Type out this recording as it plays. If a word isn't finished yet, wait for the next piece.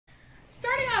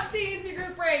CNC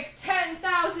Group Break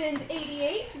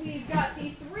 10,088. We've got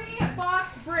the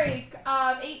 3-box break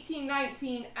of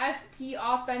 1819 SP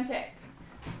Authentic.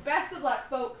 Best of luck,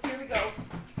 folks. Here we go.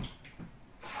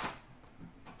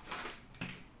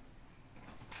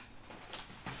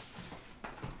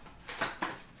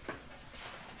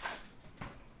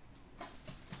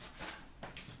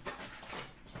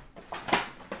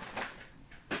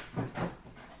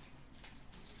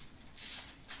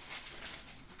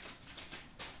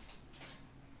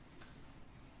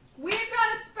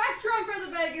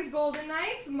 Vegas Golden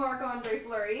Knights, Marc-Andre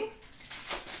Fleury.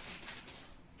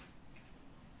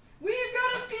 We've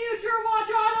got a Future Watch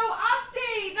Auto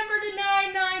update, number to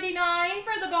 999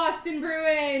 for the Boston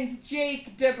Bruins,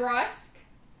 Jake DeBrusk.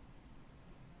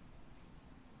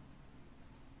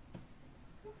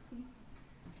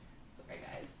 Sorry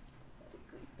guys,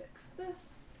 quickly fix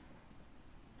this.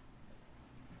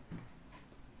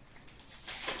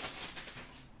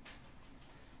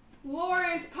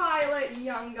 Lawrence Pilot,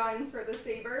 Young Guns for the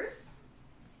Sabres.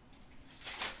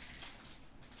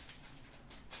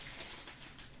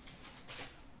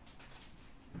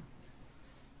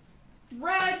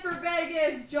 Red for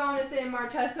Vegas, Jonathan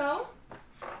Marchessault.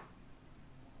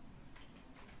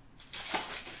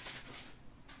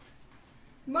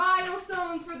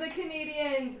 Milestones for the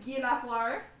Canadiens, Guy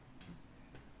Lafleur.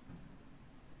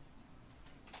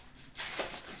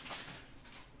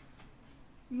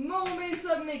 Moments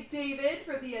of McDavid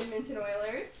for the Edmonton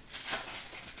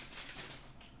Oilers.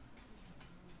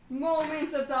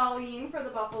 Moments of Dahlin for the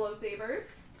Buffalo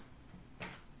Sabres.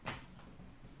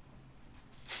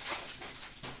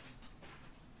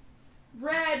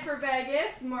 Red for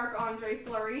Vegas, Marc-Andre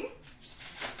Fleury.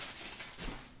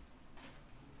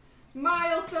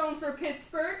 Milestones for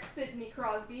Pittsburgh, Sidney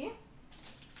Crosby.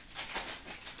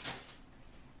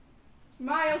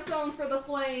 Milestones for the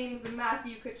Flames,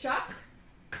 Matthew Tkachuk.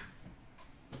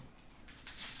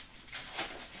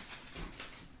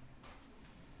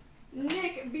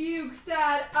 Nick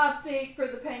Bjugstad update for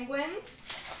the Penguins.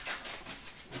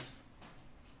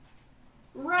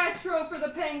 Retro for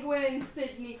the Penguins,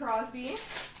 Sidney Crosby.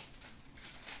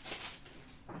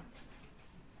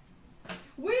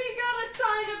 We got a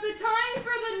sign of the times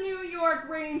for the New York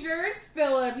Rangers,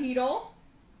 Philip Hedl.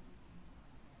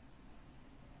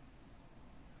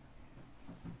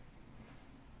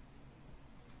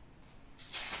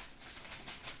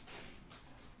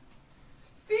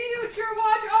 Future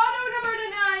Watch Auto number to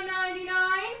 999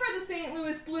 for the St.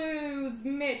 Louis Blues,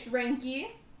 Mitch Renke.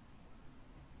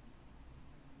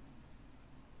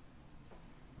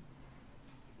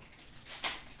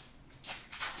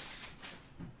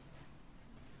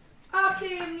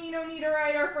 Update of Nino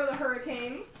Niederreiter for the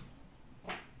Hurricanes.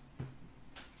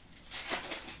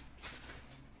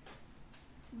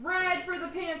 Red for the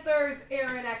Panthers,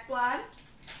 Aaron Ekblad.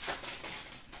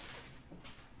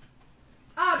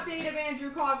 Update of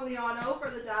Andrew Cogliano for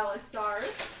the Dallas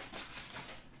Stars.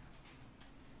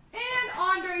 And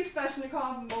Andrei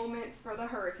Svechnikov moments for the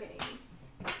Hurricanes.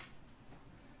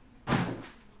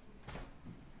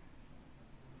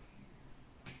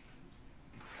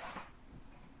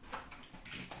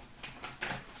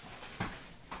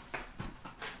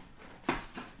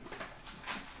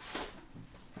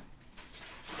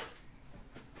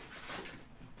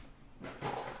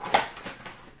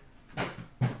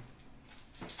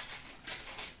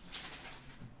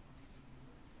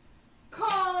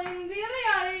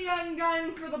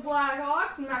 Guns for the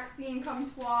Blackhawks, Maxime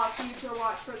Comtois, Future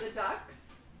Watch for the Ducks.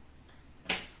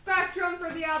 Spectrum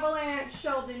for the Avalanche,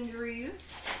 Sheldon Dries.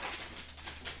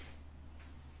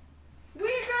 We've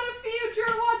got a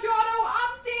Future Watch Auto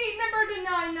update, number to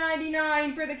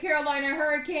 999 for the Carolina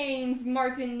Hurricanes,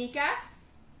 Martin Necas.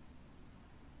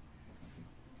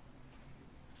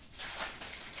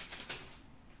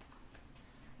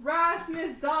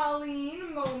 Rasmus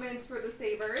Dahlin, moments for the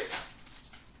Sabres.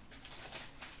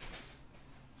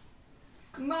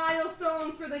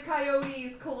 Milestones for the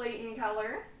Coyotes, Clayton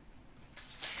Keller.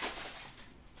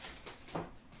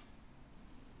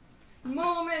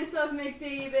 Moments of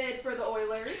McDavid for the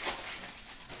Oilers.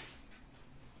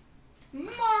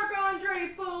 Marc-Andre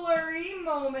Fleury,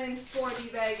 moments for the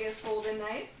Vegas Golden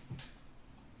Knights.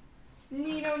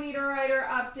 Nino Niederreiter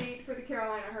update for the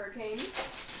Carolina Hurricanes.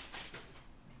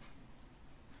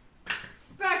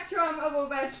 Spectrum of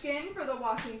Ovechkin for the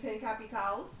Washington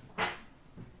Capitals.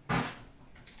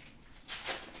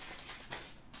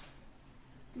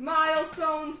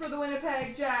 Milestones for the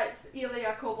Winnipeg Jets,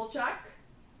 Ilya Kovalchuk.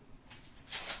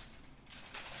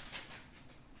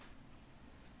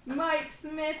 Mike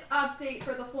Smith update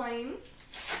for the Flames.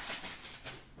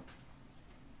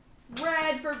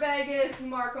 Red for Vegas,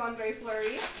 Marc-Andre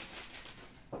Fleury.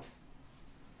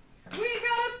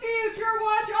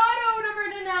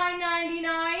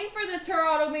 $9.99 for the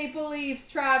Toronto Maple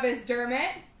Leafs, Travis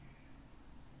Dermott.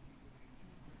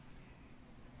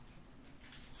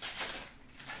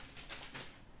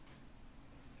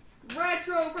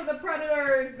 Retro for the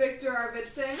Predators, Victor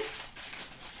Arvidsson.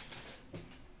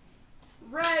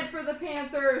 Red for the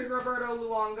Panthers, Roberto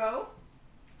Luongo.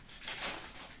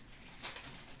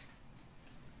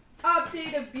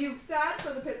 Update of Bukestad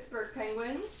for the Pittsburgh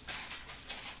Penguins.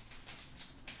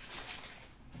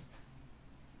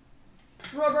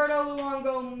 Roberto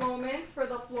Luongo moments for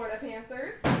the Florida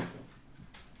Panthers.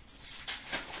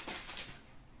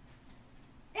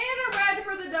 And a red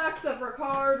for the Ducks of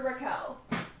Ricard Raquel.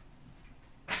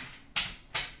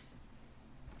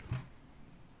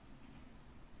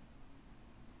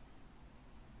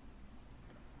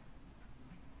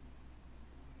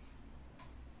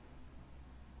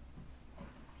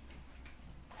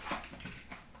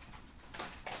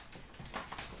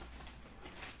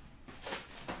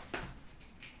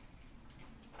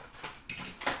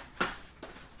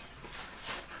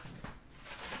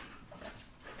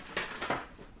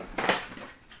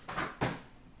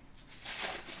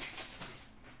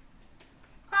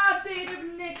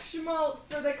 Schmaltz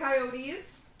for the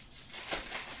Coyotes.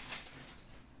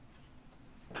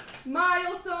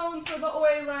 Milestones for the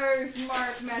Oilers,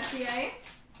 Mark Messier.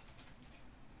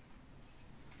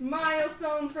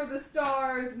 Milestones for the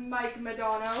Stars, Mike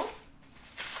Modano.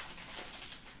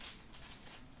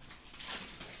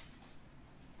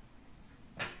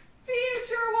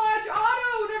 Future Watch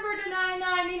Auto, number to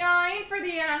 $9.99 for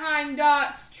the Anaheim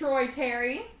Ducks, Troy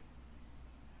Terry.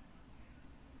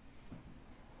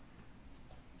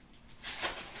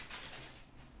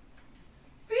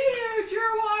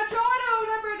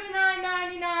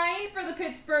 For the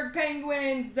Pittsburgh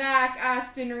Penguins, Zach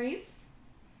Aston Reese.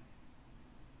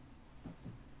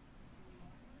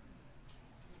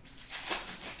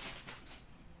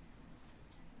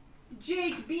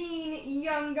 Jake Bean,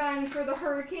 Young Gun for the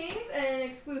Hurricanes, and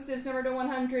exclusives number to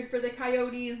 100 for the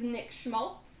Coyotes, Nick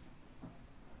Schmaltz.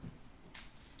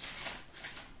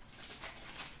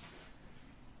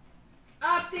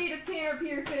 Update of Tanner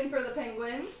Pearson for the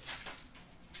Penguins.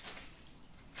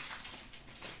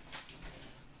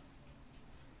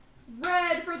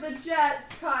 Red for the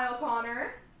Jets, Kyle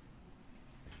Connor.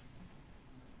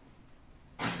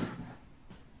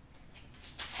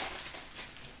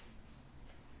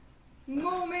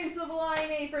 Moments of Line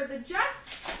A for the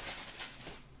Jets.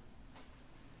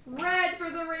 Red for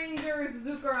the Rangers,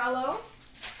 Zuccarello.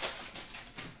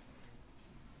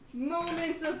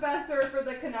 Moments of Besser for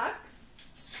the Canucks.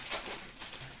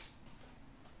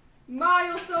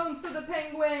 Milestones for the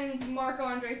Penguins,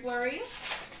 Marc-Andre Fleury.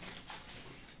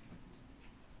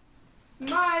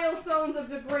 Milestones of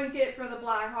DeBrincat for the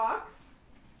Blackhawks.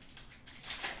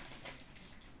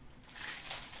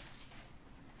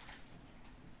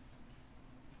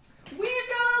 We've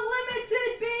got a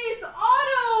limited base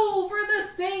auto for the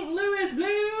St. Louis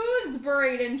Blues,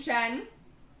 Braden Chen.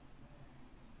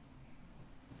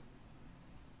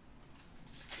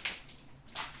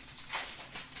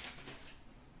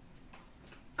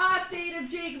 Update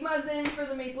of Jake Muzzin for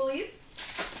the Maple Leafs.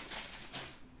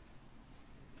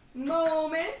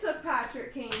 Moments of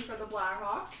Patrick Kane for the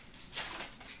Blackhawks.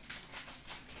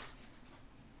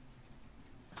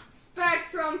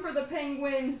 Spectrum for the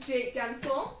Penguins, Jake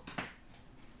Gensel.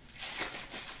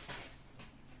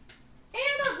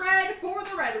 And a red for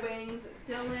the Red Wings,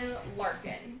 Dylan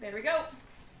Larkin. There we go.